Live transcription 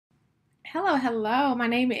Hello, hello. My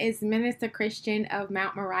name is Minister Christian of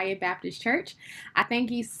Mount Moriah Baptist Church. I thank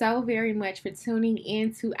you so very much for tuning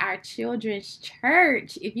in to our children's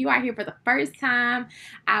church. If you are here for the first time,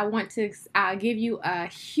 I want to give you a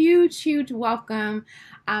huge welcome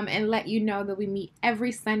and let you know that we meet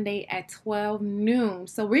every Sunday at 12 noon.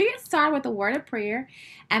 So we're going to start with a word of prayer.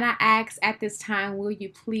 And I ask at this time, will you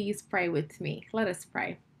please pray with me? Let us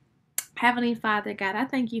pray. Heavenly Father, God, I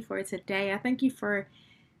thank you for today. I thank you for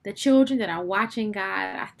the children that are watching, God.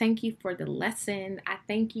 I thank you for the lesson. I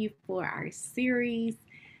thank you for our series.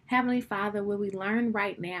 Heavenly Father, will we learn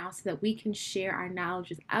right now so that we can share our knowledge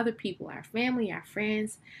with other people, our family, our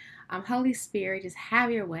friends. Holy Spirit, just have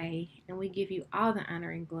your way, and we give you all the honor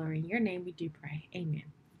and glory. In your name we do pray. Amen.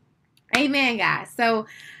 Amen, guys. So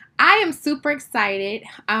I am super excited.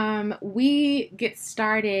 We get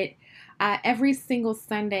started every single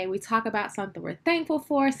Sunday. We talk about something we're thankful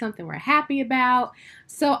for, something we're happy about.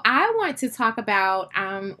 So I want to talk about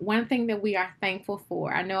one thing that we are thankful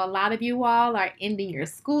for. I know a lot of you all are ending your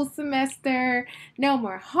school semester, no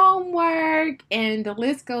more homework, and the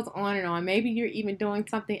list goes on and on. Maybe you're even doing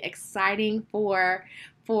something exciting for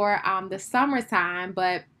the summertime,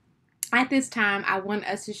 but at this time, I want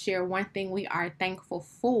us to share one thing we are thankful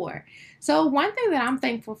for. So, one thing that I'm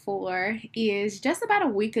thankful for is just about a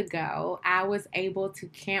week ago, I was able to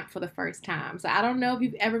camp for the first time. So, I don't know if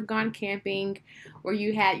you've ever gone camping where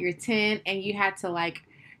you had your tent and you had to,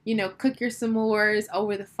 cook your s'mores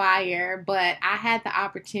over the fire, but I had the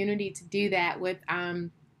opportunity to do that with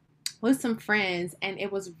some friends, and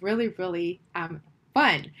it was really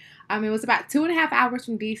fun. It was about 2.5 hours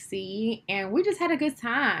from DC, and we just had a good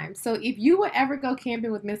time. So if you would ever go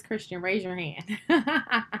camping with Miss Christian, raise your hand.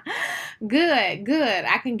 Good.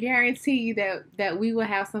 I can guarantee you that we will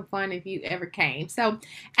have some fun if you ever came. So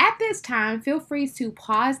at this time, feel free to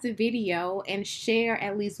pause the video and share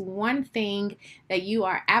at least one thing that you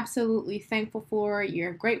are absolutely thankful for,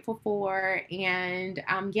 you're grateful for, and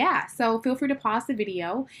yeah. So feel free to pause the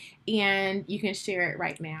video and you can share it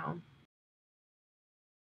right now.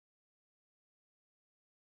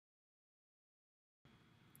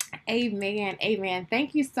 Amen.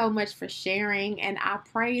 Thank you so much for sharing, and I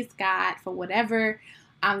praise God for whatever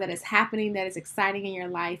that is happening, that is exciting in your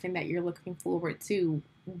life, and that you're looking forward to.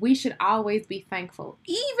 We should always be thankful,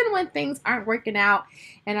 even when things aren't working out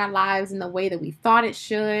in our lives in the way that we thought it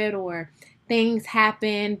should, or things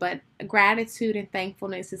happen. But gratitude and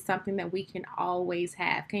thankfulness is something that we can always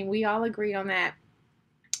have. Can we all agree on that?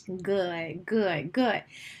 Good.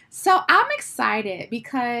 So I'm excited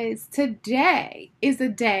because today is the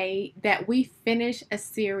day that we finish a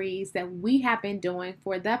series that we have been doing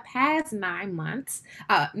for the past 9 months,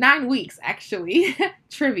 9 weeks actually.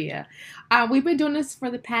 Trivia. We've been doing this for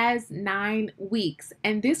the past 9 weeks,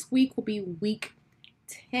 and this week will be week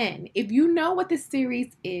 10. If you know what this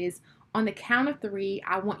series is, on the count of three,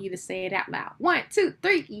 I want you to say it out loud. 1, 2,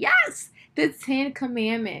 3. Yes! The 10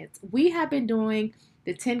 Commandments. We have been doing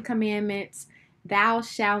the 10 Commandments. Thou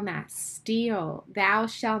shalt not steal. Thou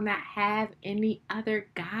shalt not have any other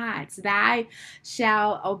gods. Thou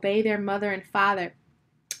shalt obey their mother and father.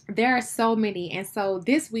 There are so many. And so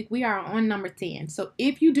this week we are on number 10. So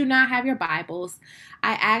if you do not have your Bibles,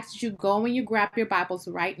 I ask that you go and you grab your Bibles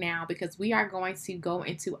right now, because we are going to go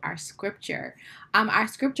into our scripture. Our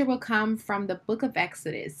scripture will come from the book of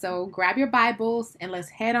Exodus. So grab your Bibles and let's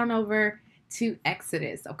head on over to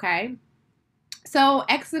Exodus, okay? So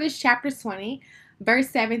Exodus chapter 20, verse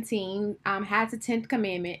 17 has the 10th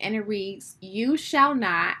commandment, and it reads, "You shall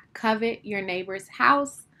not covet your neighbor's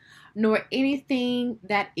house, nor anything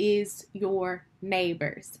that is your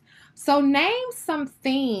neighbor's." So name some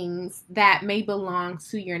things that may belong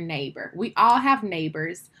to your neighbor. We all have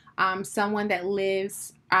neighbors, someone that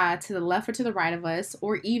lives to the left or to the right of us,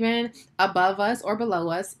 or even above us or below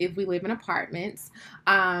us if we live in apartments.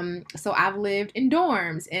 So I've lived in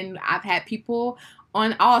dorms, and I've had people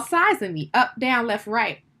on all sides of me, up, down, left,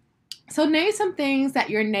 right. So name some things that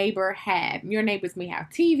your neighbor had. Your neighbors may have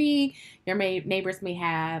TV. Your neighbors may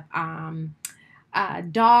have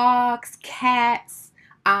dogs, cats,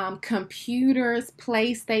 computers,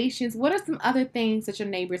 PlayStations. What are some other things that your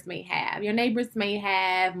neighbors may have? Your neighbors may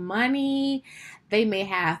have money. They may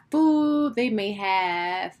have food. They may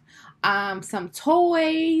have some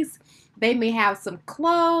toys. They may have some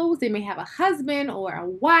clothes. They may have a husband or a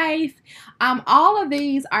wife. All of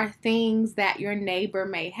these are things that your neighbor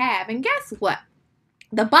may have. And guess what?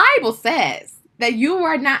 The Bible says that you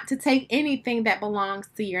are not to take anything that belongs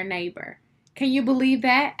to your neighbor. Can you believe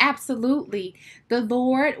that? Absolutely. The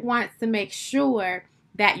Lord wants to make sure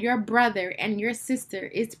that your brother and your sister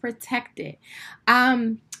is protected.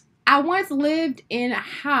 I once lived in a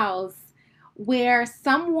house where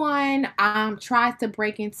someone tries to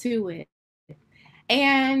break into it.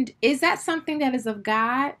 And is that something that is of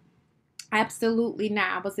God? Absolutely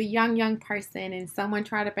not. I was a young person and someone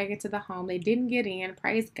tried to break into the home. They didn't get in,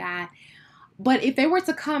 praise God. But if they were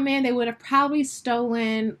to come in, they would have probably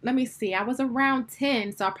stolen. Let me see. I was around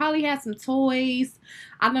 10, so I probably had some toys.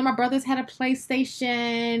 I know my brothers had a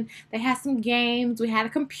PlayStation. They had some games. We had a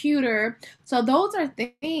computer. So those are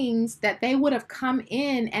things that they would have come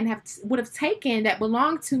in and would have taken that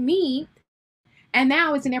belonged to me, and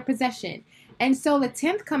now it's in their possession. And so the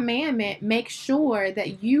 10th commandment makes sure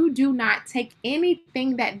that you do not take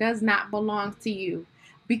anything that does not belong to you.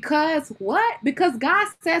 Because what? Because God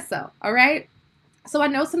says so. All right. So I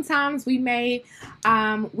know sometimes we may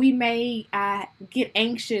get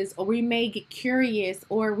anxious, or we may get curious,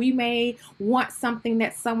 or we may want something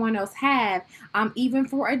that someone else had. Even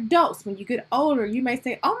for adults, when you get older, you may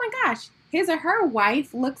say, "Oh my gosh, his or her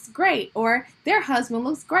wife looks great," or "their husband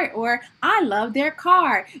looks great," or "I love their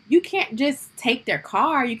car." You can't just take their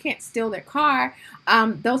car. You can't steal their car.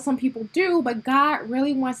 Though some people do, but God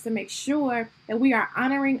really wants to make sure that we are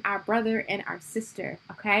honoring our brother and our sister.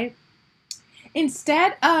 Okay.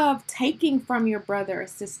 Instead of taking from your brother or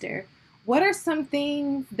sister, what are some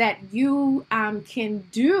things that you can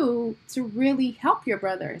do to really help your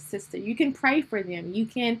brother or sister? You can pray for them. You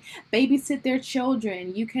can babysit their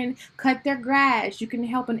children. You can cut their grass. You can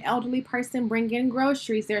help an elderly person bring in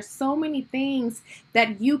groceries. There's so many things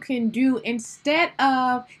that you can do instead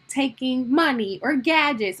of taking money or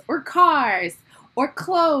gadgets or cars or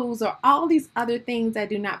clothes or all these other things that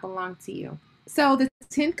do not belong to you. So the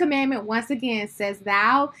 10th commandment once again says,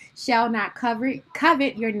 "Thou shalt not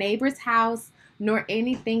covet your neighbor's house, nor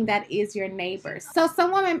anything that is your neighbor's." So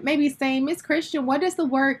someone may be saying, "Miss Christian, what does the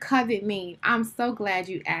word covet mean?" I'm so glad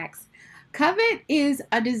you asked. Covet is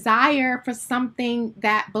a desire for something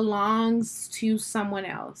that belongs to someone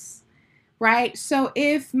else, right? So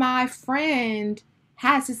if my friend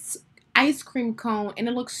has this ice cream cone and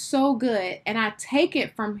it looks so good and I take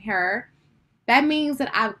it from her, that means that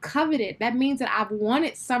I've coveted. That means that I've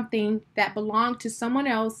wanted something that belonged to someone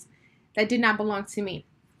else that did not belong to me.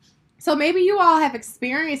 So maybe you all have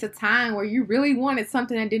experienced a time where you really wanted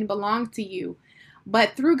something that didn't belong to you,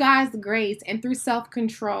 but through God's grace and through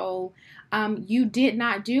self-control, you did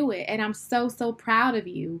not do it. And I'm so proud of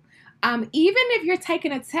you. Even if you're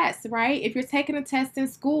taking a test, right? If you're taking a test in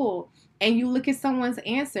school and you look at someone's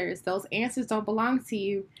answers, those answers don't belong to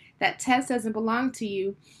you. That test doesn't belong to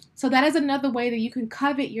you. So that is another way that you can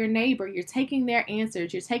covet your neighbor. You're taking their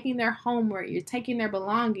answers, you're taking their homework, you're taking their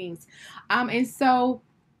belongings. And so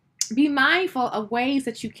be mindful of ways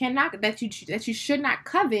that you should not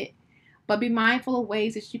covet, but be mindful of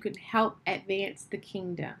ways that you can help advance the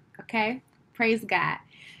kingdom. Okay, praise God.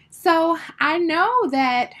 So I know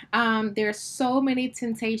that there's so many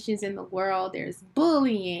temptations in the world. There's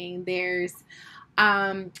bullying, there's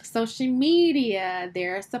social media,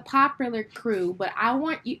 there's the popular crew, but I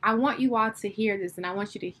want you all to hear this, and I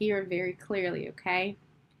want you to hear it very clearly. Okay,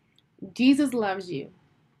 Jesus loves you.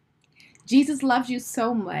 Jesus loves you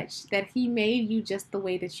so much that he made you just the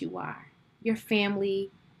way that you are. Your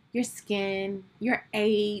family, your skin, your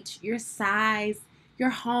age, your size,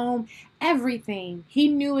 your home, everything. He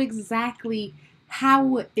knew exactly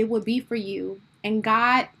how it would be for you. And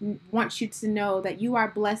God wants you to know that you are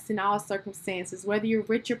blessed in all circumstances, whether you're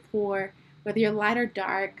rich or poor, whether you're light or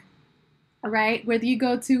dark, all right, whether you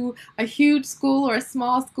go to a huge school or a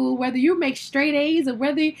small school, whether you make straight A's or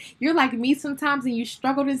whether you're like me sometimes and you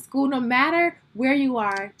struggled in school, no matter where you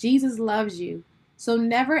are, Jesus loves you. So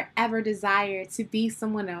never ever desire to be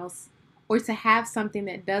someone else or to have something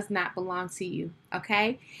that does not belong to you,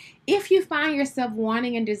 okay? If you find yourself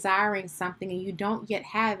wanting and desiring something and you don't yet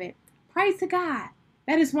have it, praise to God.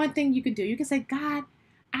 That is one thing you can do. You can say, "God,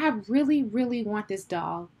 I really want this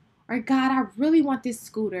dog," or "God, I really want this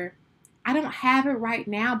scooter. I don't have it right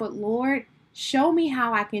now, but Lord, show me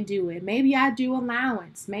how I can do it." Maybe I do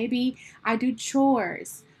allowance. Maybe I do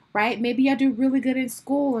chores, right? Maybe I do really good in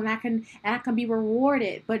school and I can be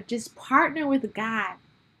rewarded. But just partner with God.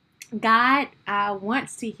 God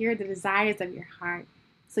wants to hear the desires of your heart.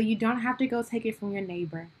 So you don't have to go take it from your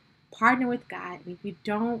neighbor. Partner with God. And if you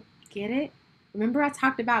don't get it, remember I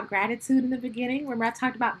talked about gratitude in the beginning? Remember I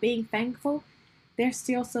talked about being thankful? There's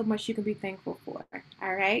still so much you can be thankful for.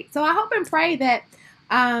 All right. So I hope and pray that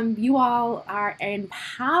you all are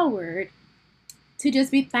empowered to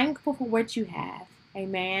just be thankful for what you have.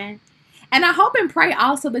 Amen. And I hope and pray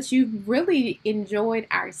also that you've really enjoyed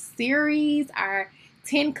our series, our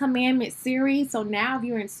Ten Commandment series. So now if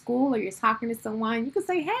you're in school or you're talking to someone, you can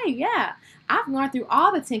say, hey, yeah, I've gone through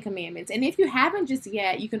all the 10 Commandments. And if you haven't just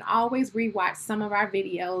yet, you can always rewatch some of our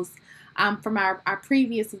videos from our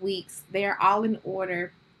previous weeks. They're all in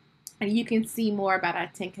order. And you can see more about our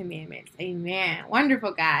 10 Commandments. Amen.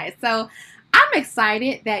 Wonderful, guys. So I'm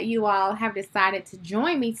excited that you all have decided to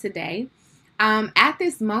join me today. At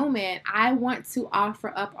this moment, I want to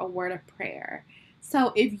offer up a word of prayer.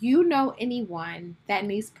 So if you know anyone that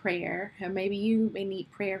needs prayer, or maybe you may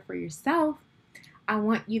need prayer for yourself, I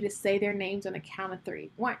want you to say their names on a count of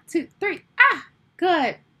three. 1, 2, 3. Ah,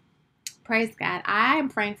 good. Praise God. I am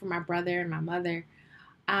praying for my brother and my mother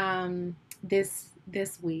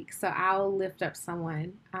this week. So I'll lift up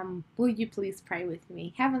someone. Will you please pray with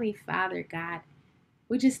me? Heavenly Father, God,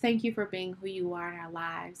 we just thank you for being who you are in our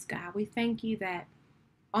lives, God. We thank you that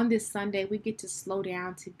on this Sunday, we get to slow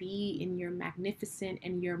down to be in your magnificent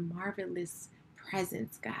and your marvelous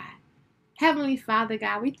presence, God. Heavenly Father,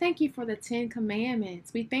 God, we thank you for the 10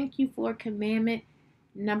 Commandments. We thank you for commandment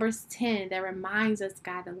numbers 10 that reminds us,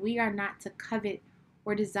 God, that we are not to covet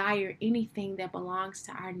or desire anything that belongs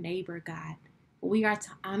to our neighbor, God. But we are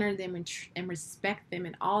to honor them and respect them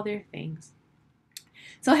in all their things.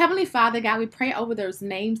 So, Heavenly Father, God, we pray over those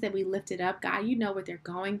names that we lifted up. God, you know what they're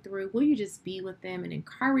going through. Will you just be with them and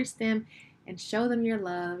encourage them and show them your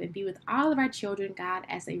love and be with all of our children, God,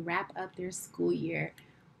 as they wrap up their school year.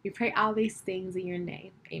 We pray all these things in your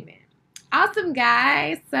name. Amen. Awesome,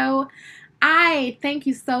 guys. So I thank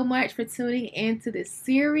you so much for tuning into this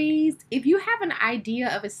series. If you have an idea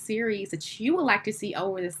of a series that you would like to see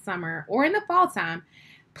over the summer or in the fall time,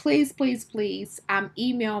 please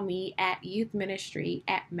email me at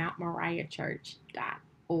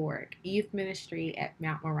youthministry@mountmoriahchurch.org.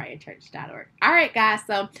 youthministry@mountmoriahchurch.org. All right, guys.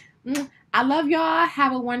 So I love y'all.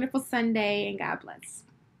 Have a wonderful Sunday and God bless.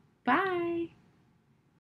 Bye.